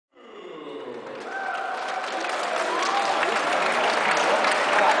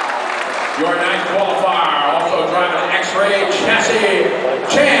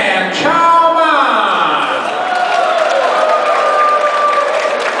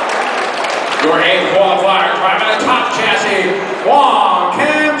Your 8th qualifier, driving a top chassis, Wong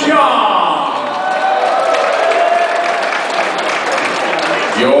Kim Chong.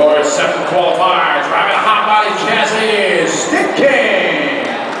 Your 7th qualifier, driving a hot body chassis, Stick King.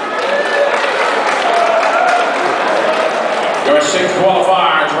 Your 6th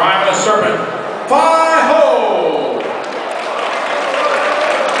qualifier, driving a Serpent, Fi-Ho.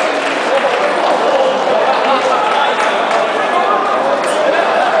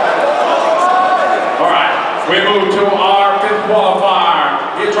 We move to our 5th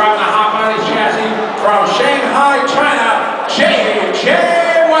qualifier. He's driving a hot body chassis from Shanghai, China, J.J.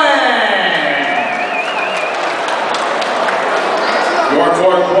 Wang. Your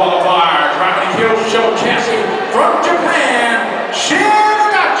 4th qualifier, driving a Kyosho chassis from Japan,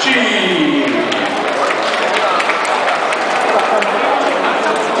 Shinidachi.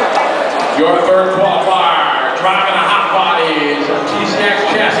 Your 3rd qualifier, driving a hot bodies of TCX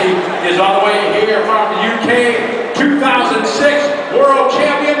chassis, is on the way here from the UK 2006 World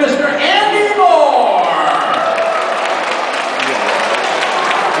Champion, Mr. Andy Moore.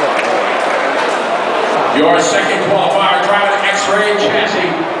 Your 2nd qualifier, driving an X-Ray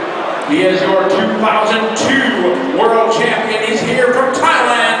chassis. He is your 2002 World Champion. He's here from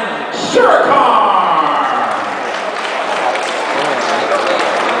Thailand, Surikar.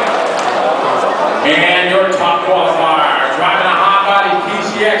 And your top qualifier, driving a hot body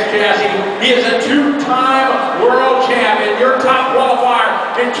PCX chassis. He is a 2-time world champion. Your top qualifier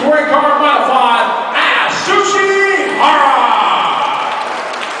in touring car modified, Asushi Hara.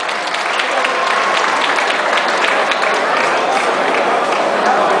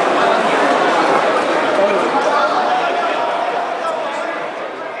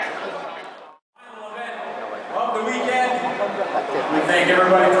 Final event of the weekend. We thank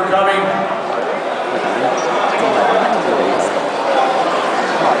everybody for coming.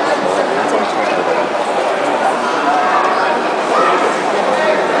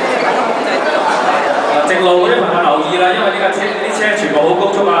直路嗰啲朋友留意啦，因為呢架車啲車全部好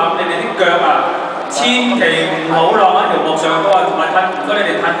高速啊！你哋啲腳啊，千祈唔好落喺條木上高啊，同埋唔該你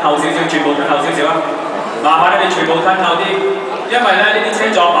哋褪後少少，全部褪後少少啊！麻煩你哋全部褪後啲，因為咧呢啲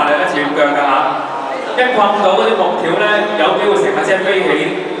車撞埋嚟咧斷腳㗎嚇，一困到嗰啲木條咧，有機會成架車飛起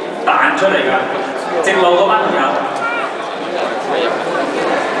彈出嚟㗎。直路嗰班朋友。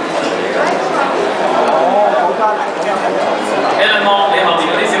Alan Mo， 你後邊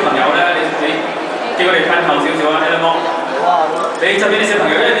嗰啲小朋友咧，你叫佢哋褪後少少啊 ，Alan Mo。你側邊啲小朋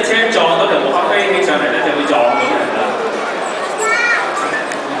友，因為啲車撞到條木刻飛起上嚟咧，就會撞到人啦。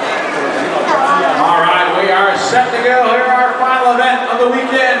All right, we are set to go. Here our final event of the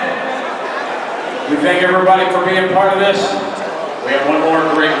weekend. We thank everybody for being part of this. We have one more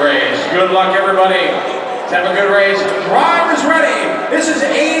great race. Good luck, everybody. Let's have a good race. Drivers ready. This is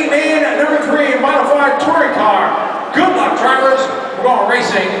A-Main number 3 modified touring car. Good luck, drivers. We're going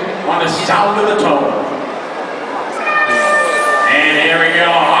racing on the sound of the tone. And here we go.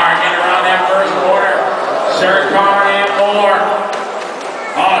 Hard getting around that first corner. Surikar and Moore.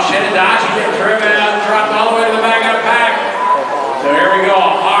 Oh, Shinidachi getting driven out and dropped all the way to the back of the pack. So here we go.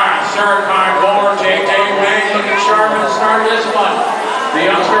 Hard. Surikar, Moore, J.J. Wang looking sharp and start this one. The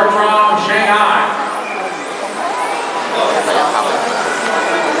youngster from Shanghai.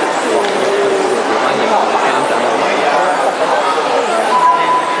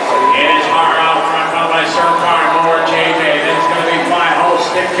 It's hard out front, followed by Surikar, Moore, J.J. Then it's going to be Fi-Ho,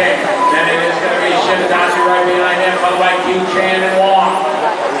 Stick King. Then it is going to be Shinidachi right behind him, followed by Ki-Chan and Wong.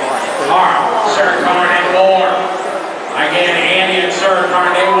 Hard, Surikar and Moore. Again, Andy and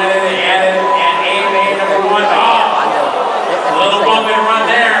Surikar, they went in and added an A-Main number 1. Oh, a little bump and run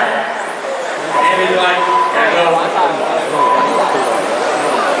there. Andy's like, gotta go.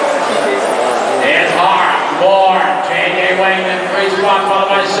 It's hard, Moore, J.J. Wang, then 3 spot, followed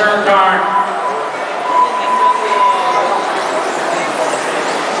by Surikar.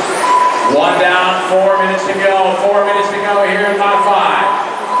 One down, 4 minutes to go. 4 minutes to go here in Mod 5.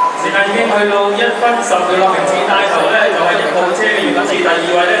 時間已經去到1分10秒6名次，帶頭咧就係1號車嘅袁德志，第2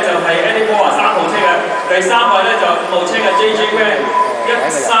位咧就係 Andy Moore 3號車嘅，第3位咧就5號車嘅 J.J. Wang 13，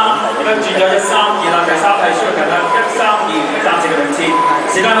而家轉咗132啦，第3係 Surikar 啦132，暫時嘅名次，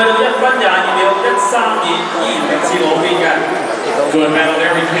時間去到1分22秒132，依然名次冇變嘅。Good battle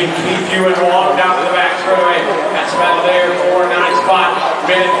there between Keith and Wong down to the back straightaway. That's battle there for 9 spot.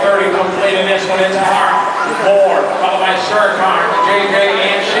 Minute 30 complete in this one. It's hard. Moore, followed by Surikar, J.J.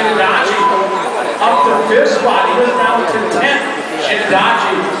 and Shinidachi. Up to 5th spot. He was down to 10th.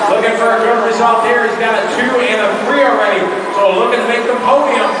 Shinidachi looking for a good result here. He's got a 2 and a 3 already. So looking to make the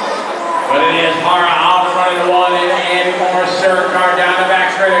podium. But it is Hara out in front of the 1 and Andy Moore, Surikar down the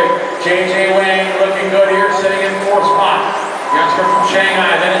back straightaway. JJ Wang looking good here, sitting in 4th spot. Youngster from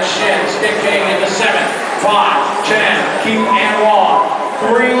Shanghai, then it's Shin, Stick King into 7th. 5, Chen, Keith and Wong.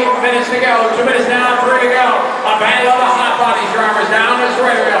 3 minutes to go, 2 minutes down, 3 to go. A battle of the hot bodies drivers down this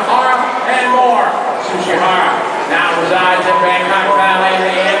straightaway. Hara and Moore. Sushihara now resides in Bangkok Valley,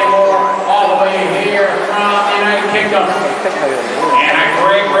 and Moore all the way here from the United Kingdom. And a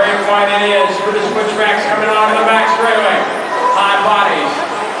great fight it is for the switchbacks coming on in the back straightaway. High bodies,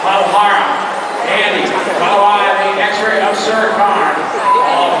 Hara, Andy, followed by the X-ray of Surikar.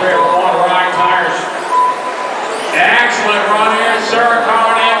 All 3 of one ride tires. Excellent run here,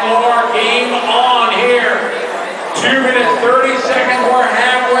 Surikar and Moore. Game on here. 2 minutes, 30 seconds, we're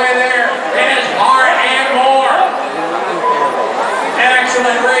halfway there. And it's Hara and Moore.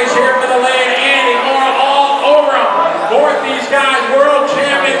 Excellent race here for the lead. Andy Moore all over him. Both these guys, world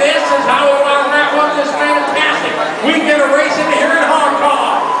champion. This is how we want to wrap up this fantastic weekend of racing here in Hong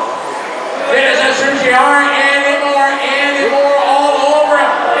Kong. It is a Sushihara, Andy Moore all over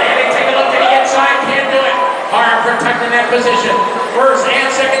him. Andy, take a look to the inside, can't do it. Hara protecting that position. First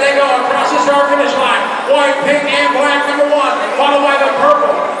and second they go across the start finish line. White, pink, and black, number 1. Followed by the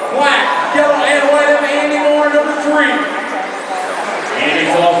purple, black, yellow, and white of Andy Moore, number 3.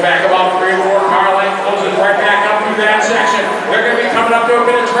 Andy falls back about 3 more car length, closes right back up through that section. They're going to be coming up to a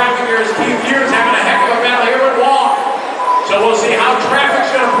bit of traffic here as Keith Hughes having a heck of a battle here with Wong. So we'll see how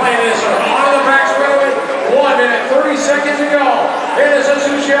traffic's going to play this. So on the back straightaway, 1 minute, 30 seconds to go. It is a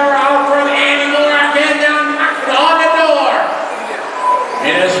Sushihara out from Andy Moore again down on the door.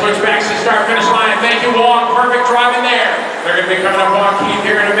 And the switchbacks to start finish line. Thank you, Wong. Perfect driving there. They're going to be coming up on Keith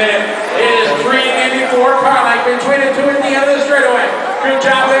here in a minute. It is 3, maybe 4 car length between the 2 at the end of the straightaway. Good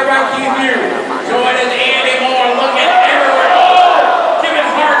job there by Keith Hughes. So it is Andy Moore looking everywhere. Oh! Giving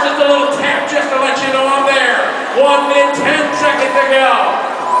Hart just a little tap just to let you know I'm there. 1 minute, 10 seconds to go.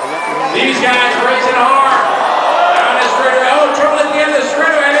 These guys racing hard. Down the straightaway. Oh, trouble at the end of the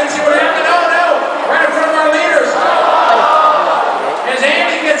straightaway. I didn't see what happened. Oh, no. Right in front of our leaders. As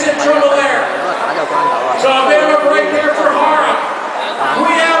Andy gets in trouble there. So a bit of a break there for Hara. We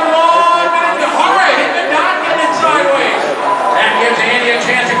have 1 minute to Hara hitting the dot, getting it sideways. That gives Andy a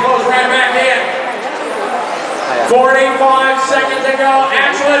chance to close right back in. 45 seconds to go.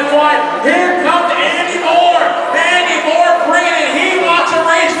 Excellent fight. Here comes Andy Moore. Andy Moore bringing it. He wants a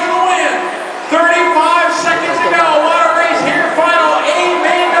race for the win. 35 seconds to go. What a race here. Final 8,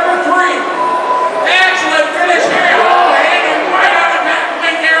 main number 3. Excellent finish here. Oh, Andy right on the back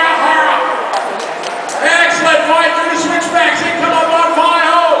wing there on Hara. Excellent fight through the switchbacks. He come up on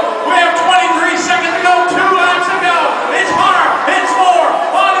 5-0. We have 23 seconds to go. 2 laps to go. It's Hara. It's Moore.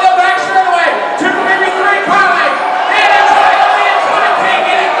 On to the back straightaway. 2, maybe 3 car length. And it's right on the inside. Can't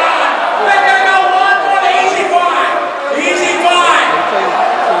get it done. They're going to go 1 for the easy 5. Easy 5.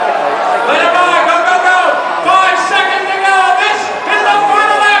 Let him on. Go, go, go. 5 seconds to go. This is the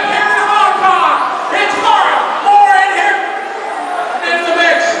final lap here in Hong Kong. It's Hara. Moore in here. Into the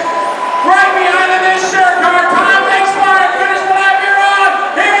mix. Right behind him is Surikar. Time expired. Finish the lap you're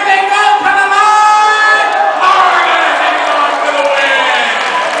on. Here they go to the line. Hara gonna hang on for the win.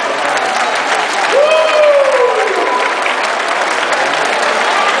 Woo!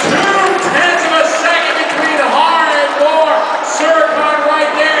 2/10 of a second between Hara and Moore. Surikar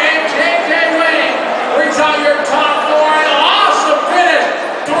right there, and JJ Wang brings out your top 4. An awesome finish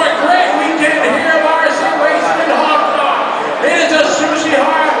to a great weekend here of RC racing in Hong Kong. It is a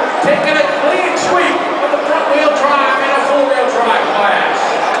Sushihara taking a clean sweep of the front wheel drive and a full wheel drive class.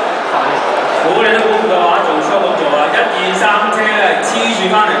 好，你都估唔到啊，做 show 咁做啊，1、2、3車咧黐住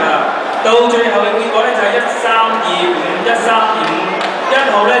翻嚟㗎，到最後嘅結果咧就係1、3、2、5、1、3、